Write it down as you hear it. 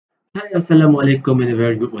Hi, Assalamualaikum and a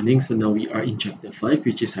very good morning. So now we are in chapter 5,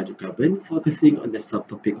 which is hydrocarbon, focusing on the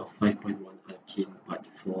subtopic of 5.1 alkene, part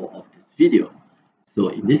 4 of this video.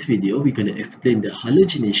 So in this video, we're going to explain the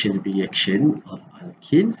halogenation reaction of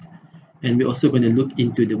alkenes, and we're also going to look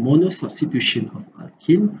into the mono-substitution of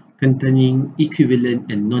alkene containing equivalent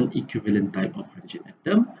and non-equivalent type of hydrogen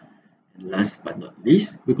atom. And last but not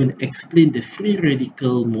least, we're going to explain the free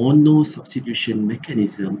radical mono-substitution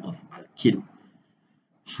mechanism of alkene.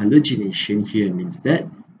 Halogenation here means that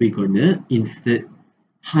we're gonna insert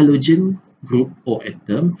halogen group or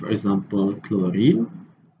atom, for example, chlorine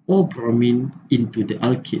or bromine into the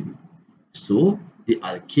alkene. So the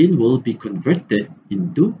alkene will be converted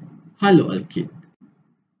into haloalkane.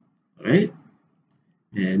 Alright?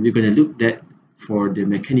 And we're gonna look that for the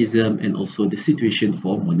mechanism and also the situation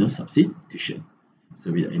for monosubstitution.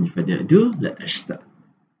 So without any further ado, let us start.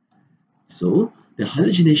 So the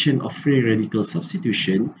halogenation of free radical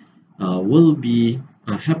substitution will be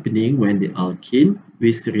happening when the alkene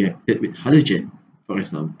is reacted with halogen, for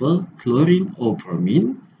example, chlorine or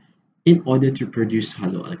bromine, in order to produce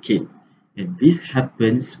haloalkane. And this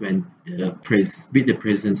happens when with the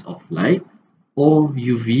presence of light or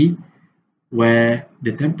UV, where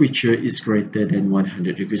the temperature is greater than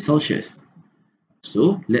 100 degrees Celsius.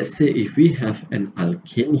 So let's say if we have an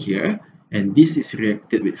alkane here, and this is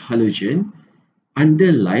reacted with halogen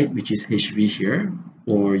under light, which is HV here,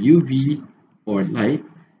 or UV or light,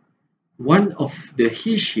 one of the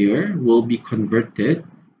H here will be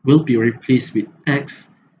replaced with X,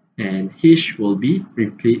 and H will be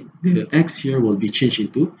replaced, the X here will be changed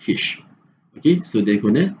into H. Okay, so they're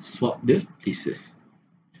gonna swap the places.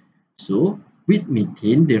 So with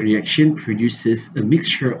methane, the reaction produces a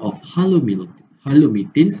mixture of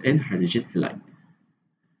halomethanes and hydrogen halide.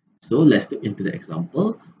 So let's look into the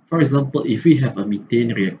example. For example, if we have a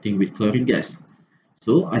methane reacting with chlorine gas.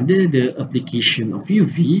 So under the application of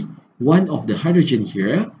UV, one of the hydrogen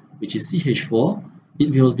here, which is CH4,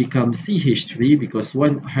 it will become CH3 because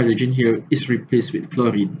one hydrogen here is replaced with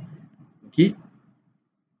chlorine. Okay,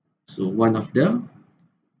 so one of them,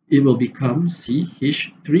 it will become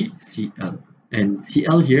CH3Cl, and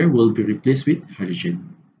Cl here will be replaced with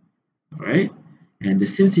hydrogen. All right. And the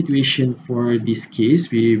same situation for this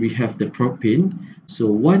case, we have the propane. So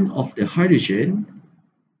one of the hydrogen,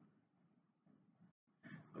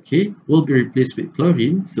 okay, will be replaced with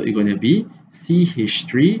chlorine. So it's going to be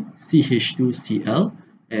CH3, CH2Cl,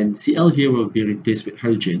 and Cl here will be replaced with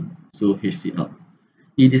hydrogen, so HCl.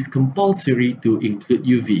 It is compulsory to include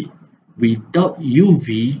UV. Without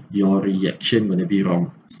UV, your reaction going to be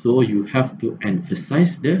wrong. So you have to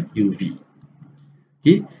emphasize the UV.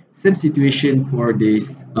 Okay, same situation for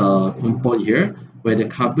this compound here, where the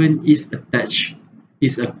carbon is attached,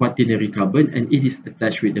 is a quaternary carbon, and it is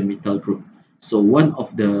attached with the methyl group. So one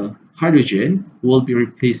of the hydrogen will be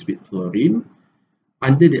replaced with chlorine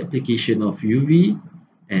under the application of UV.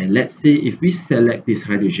 And let's say if we select this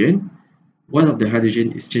hydrogen, one of the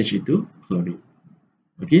hydrogen is changed into chlorine.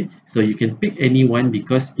 Okay, so you can pick any one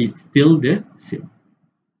because it's still the same.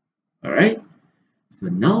 All right, so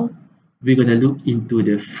now we're going to look into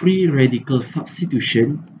the free radical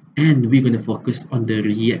substitution, and we're going to focus on the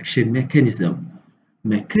reaction mechanism.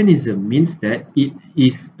 Mechanism means that it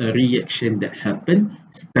is a reaction that happens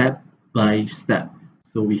step by step.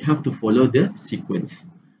 So we have to follow the sequence.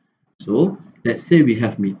 So let's say we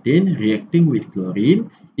have methane reacting with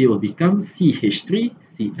chlorine. It will become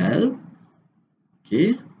CH3Cl,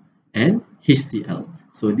 okay, and HCl.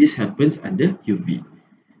 So this happens under UV.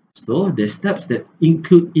 So the steps that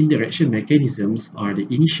include interaction mechanisms are the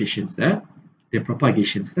initiation step, the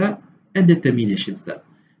propagation step, and the termination step.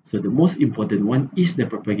 So the most important one is the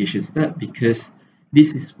propagation step because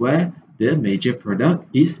this is where the major product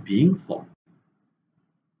is being formed.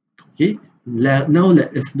 Okay, now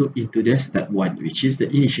let us look into the step 1, which is the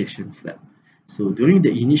initiation step. So during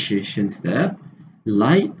the initiation step,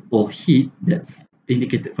 light or heat that's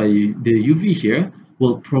indicated by the UV here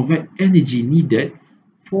will provide energy needed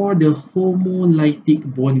for the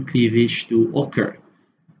homolytic bond cleavage to occur.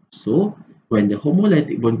 So when the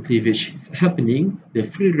homolytic bond cleavage is happening, the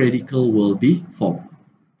free radical will be formed.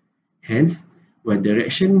 Hence, when the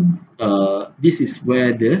reaction, this is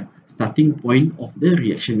where the starting point of the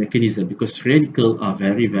reaction mechanism, because radicals are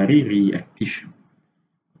very, very reactive.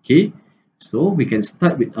 Okay, so we can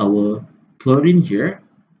start with our chlorine here.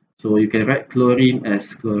 So you can write chlorine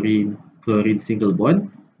as chlorine single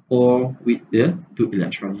bond, or with the 2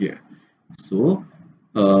 electron here. So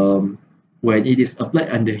when it is applied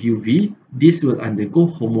under UV, this will undergo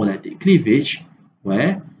homolytic cleavage,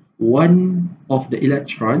 where one of the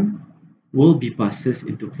electron will be passes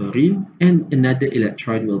into chlorine, and another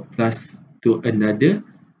electron will pass to another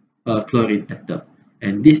chlorine atom.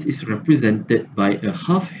 And this is represented by a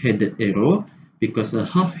half-headed arrow because a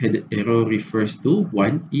half-headed arrow refers to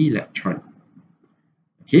one electron.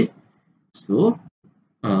 Okay, so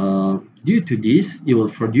due to this, it will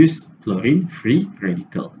produce chlorine-free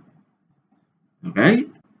radical. Alright,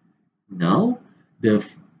 now the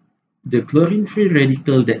chlorine-free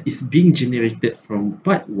radical that is being generated from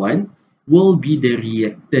part 1 will be the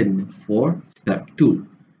reactant for step 2.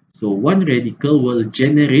 So one radical will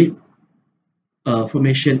generate a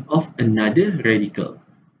formation of another radical.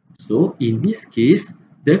 So in this case,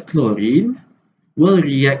 the chlorine will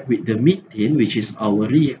react with the methane, which is our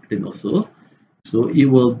reactant also. So it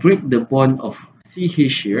will break the bond of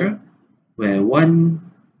CH here, where one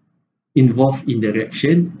involved in the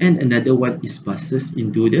reaction and another one is passes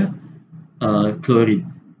into the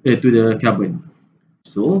chlorine to the carbon.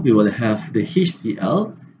 So we will have the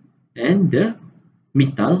HCl and the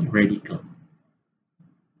methyl radical.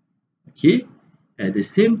 Okay, at the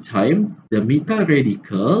same time, the methyl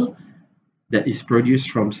radical that is produced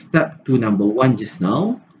from step 2 number 1 just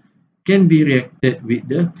now can be reacted with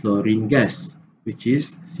the chlorine gas, which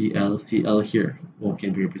is ClCl here, or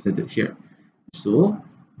can be represented here. So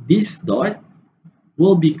this dot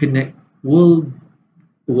will be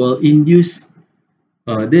will induce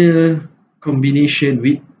the combination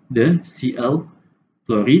with the Cl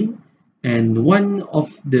chlorine, and one of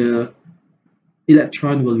the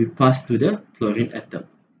electron will be passed to the chlorine atom,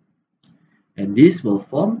 and this will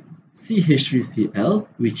form CH3Cl,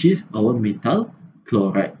 which is our methyl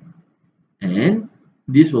chloride, and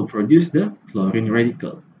this will produce the chlorine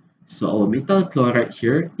radical. So our methyl chloride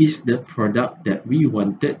here is the product that we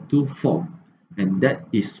wanted to form, and that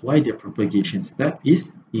is why the propagation step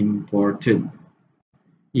is important.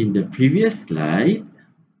 In the previous slide,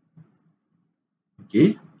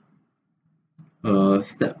 okay,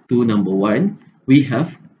 step 2 number 1, we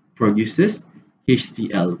have produces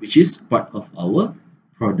HCl, which is part of our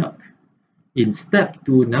product. In step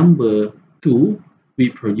 2 number 2, we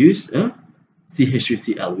produce a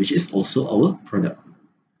CH3Cl, which is also our product.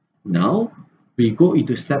 Now we go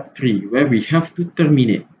into step 3, where we have to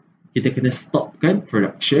terminate. Kita kena stopkan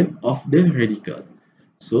production of the radical.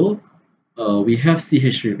 So we have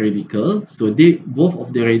CH3 radical, so both of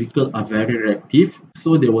the radical are very reactive,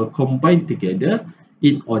 so they will combine together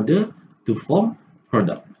in order to form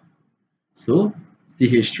product. So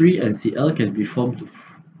CH3 and Cl can be formed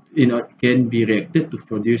can be reacted to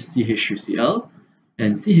produce CH3Cl,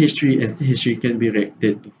 and CH3 and CH3 can be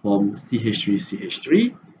reacted to form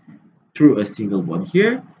CH3CH3 through a single bond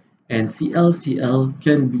here, and ClCl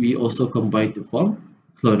can be also combined to form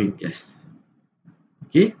chlorine gas.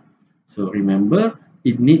 Okay, so remember,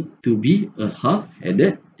 it need to be a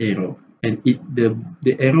half-headed arrow, and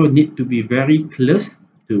the arrow need to be very close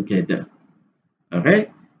together.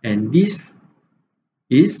 Alright, and this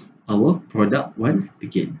is our product once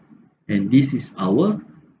again, and this is our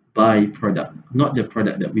byproduct, not the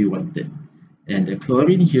product that we wanted. And the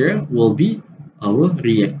chlorine here will be our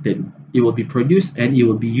reactant. It will be produced and it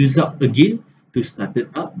will be used up again to start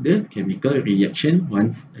up the chemical reaction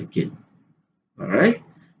once again. Alright,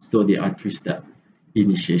 so there are 3 steps: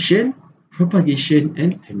 initiation, propagation,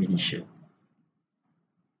 and termination.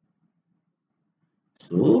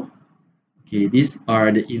 So okay, these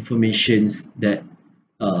are the informations that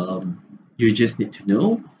you just need to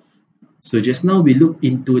know. So just now we looked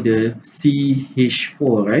into the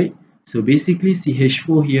CH4, right? So basically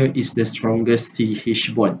CH4 here is the strongest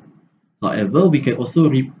CH bond. However, we can also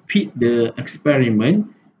repeat the experiment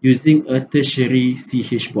using a tertiary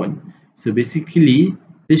CH bond. So basically,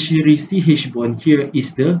 tertiary CH bond here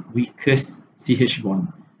is the weakest CH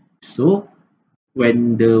bond. So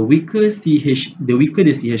when the weaker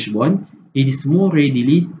the CH bond, it is more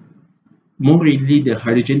readily the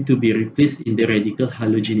hydrogen to be replaced in the radical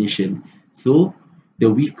halogenation. So the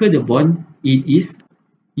weaker the bond, it is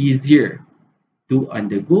easier to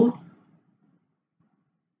undergo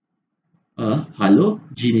a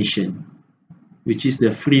halogenation, which is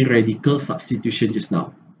the free radical substitution just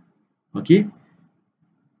now. Okay,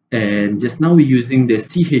 and just now we're using the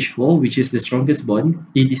CH4, which is the strongest bond.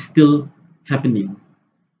 It is still happening.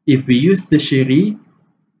 If we use tertiary,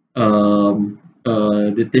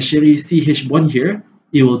 the tertiary CH bond here,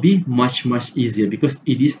 it will be much easier because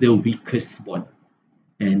it is the weakest bond,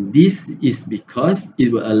 and this is because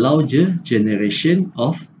it will allow the generation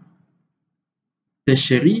of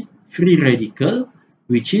tertiary free radical,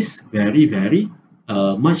 which is very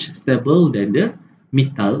much stable than the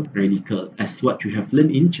methyl radical, as what you have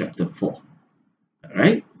learned in chapter 4.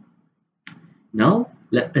 Alright, now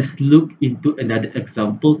Let us look into another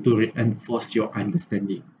example to reinforce your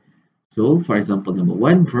understanding. So, for example, number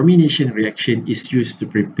one, bromination reaction is used to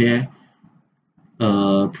prepare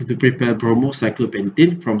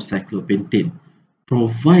bromocyclopentane from cyclopentane.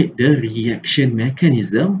 Provide the reaction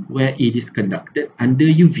mechanism where it is conducted under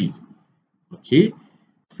UV. Okay,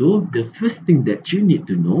 so the first thing that you need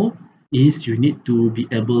to know is you need to be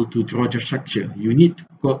able to draw the structure. You need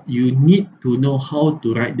to know how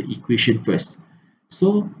to write the equation first.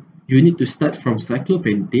 So you need to start from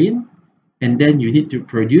cyclopentane, and then you need to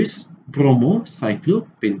produce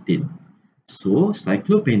bromocyclopentane. So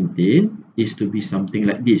cyclopentane is to be something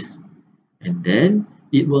like this, and then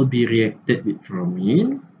it will be reacted with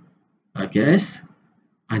bromine, I guess,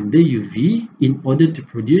 under UV in order to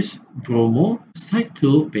produce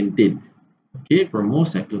bromocyclopentane. Okay,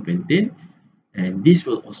 bromocyclopentane, and this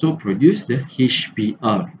will also produce the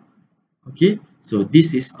HBr. Okay, so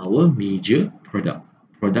this is our major product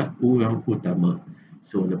yang utama.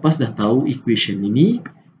 So lepas dah tahu equation ini,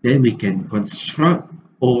 then we can construct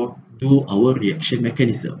or do our reaction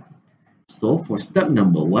mechanism. So for step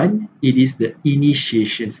number one, it is the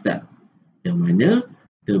initiation step, yang mana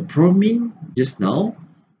the bromine just now,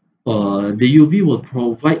 the UV will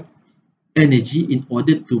provide energy in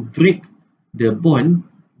order to break the bond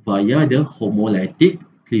via the homolytic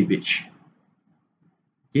cleavage.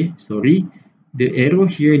 Okay, sorry, the arrow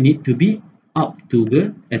here need to be up to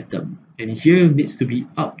the atom, and here needs to be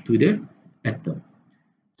up to the atom.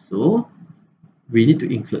 So we need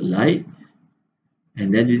to include light,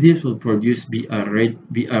 and then this will produce Br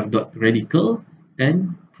dot radical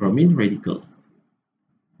and bromine radical.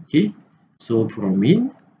 Okay, so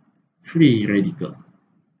bromine free radical.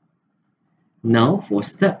 Now for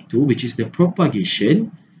step 2, which is the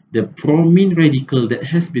propagation, the bromine radical that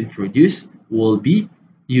has been produced will be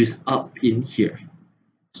used up in here.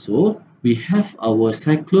 So we have our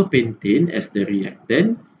cyclopentane as the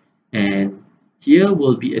reactant, and here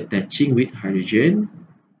we'll be attaching with hydrogen,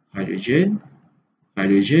 hydrogen,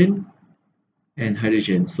 hydrogen, and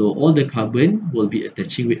hydrogen. So all the carbon will be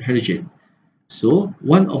attaching with hydrogen. So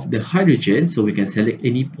one of the hydrogen, so we can select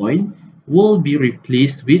any point, will be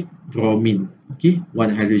replaced with bromine. Okay,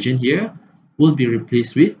 one hydrogen here will be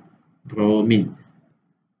replaced with bromine,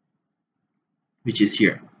 which is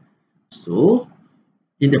here. So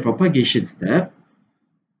in the propagation step,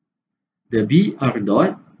 the Br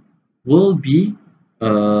dot will be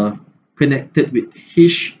connected with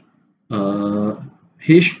H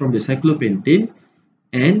from the cyclopentane,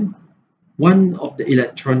 and one of the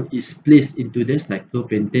electron is placed into the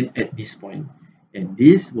cyclopentane at this point, and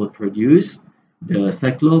this will produce the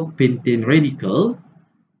cyclopentane radical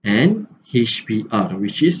and HBr,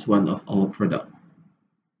 which is one of our product.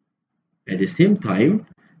 At the same time,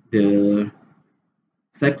 the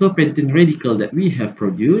cyclopentane radical that we have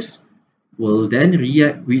produced will then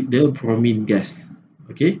react with the bromine gas,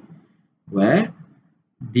 okay, where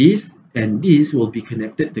this and this will be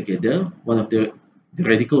connected together. One of the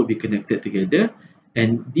radical will be connected together,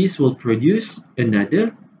 and this will produce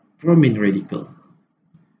another bromine radical.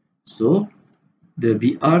 So the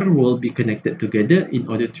Br will be connected together in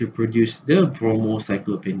order to produce the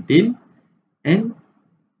bromocyclopentane and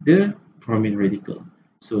the bromine radical.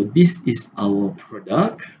 So this is our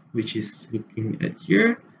product, which is looking at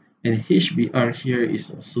here, and HBr here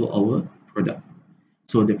is also our product.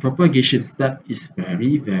 So the propagation step is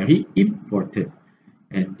very, very important,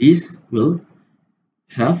 and this will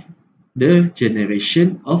have the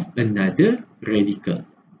generation of another radical.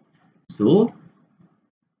 So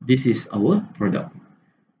this is our product.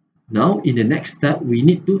 Now in the next step, we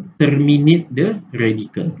need to terminate the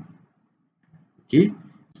radical. Okay,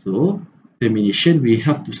 so termination, we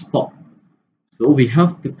have to stop. So we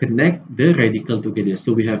have to connect the radical together.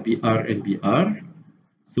 So we have Br and Br.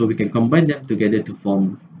 So we can combine them together to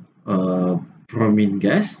form bromine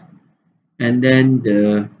gas. And then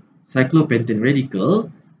the cyclopentane radical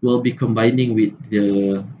will be combining with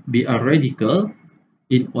the Br radical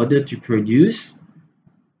in order to produce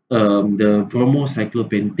the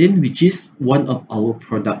bromocyclopentane, which is one of our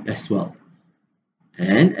product as well.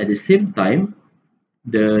 And at the same time,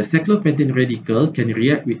 the cyclopentane radical can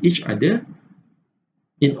react with each other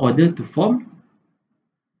in order to form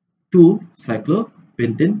two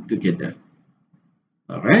cyclopentane together.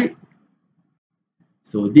 Alright,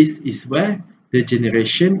 so this is where the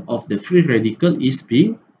generation of the free radical is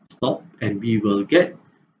being stopped, and we will get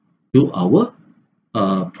to our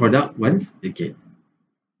product once again.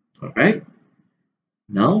 Alright,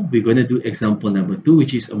 now we're going to do example number 2,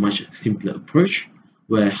 which is a much simpler approach,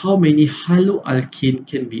 where how many haloalkane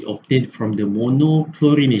can be obtained from the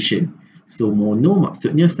monochlorination. So mono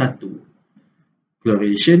maksudnya satu.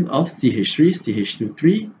 chlorination of CH3,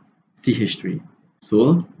 CH2, CH3.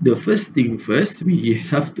 So the first thing first, we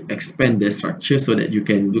have to expand the structure so that you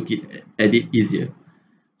can look at it easier.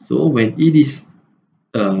 So when it is,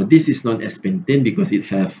 this is known as pentane because it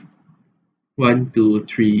have 1, 2,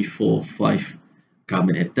 3, 4, 5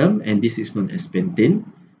 carbon atom, and this is known as pentane.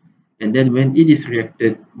 And then when it is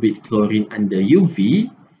reacted with chlorine under UV,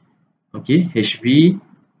 okay, HV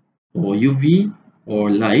or UV or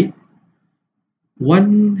light,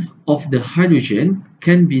 one of the hydrogen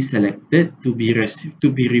can be selected to be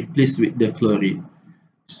replaced with the chlorine.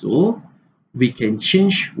 So we can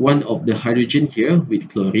change one of the hydrogen here with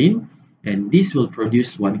chlorine, and this will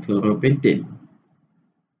produce 1-chloropentane.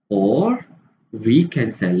 Or we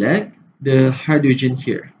can select the hydrogen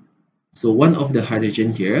here. So one of the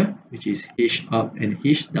hydrogen here, which is H up and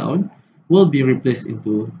H down, will be replaced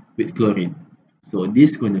with chlorine. So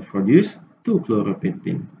this is going to produce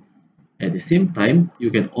 2-chloropentane. At the same time,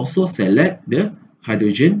 you can also select the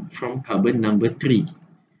hydrogen from carbon number 3.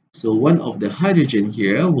 So one of the hydrogen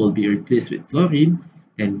here will be replaced with chlorine,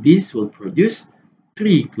 and this will produce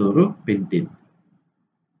 3-chloropentane.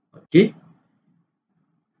 Okay.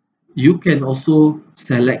 You can also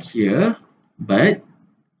select here, but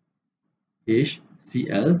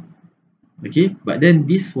HCl. Okay, but then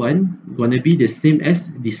this one gonna be the same as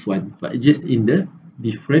this one, but just in the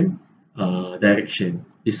different direction.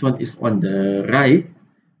 This one is on the right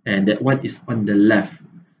and that one is on the left.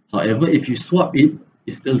 However, if you swap it,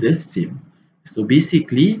 it's still the same. So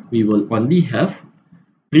basically, we will only have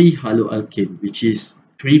 3 haloalkane, which is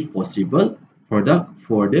 3 possible product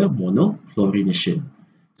for the monochlorination.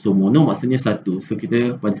 So mono maksudnya satu. So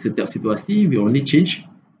kita pada setiap situasi, we only change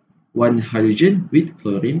one hydrogen with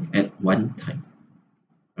chlorine at one time.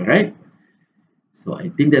 Alright, so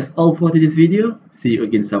I think that's all for today's video. See you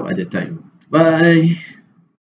again some other time. Bye.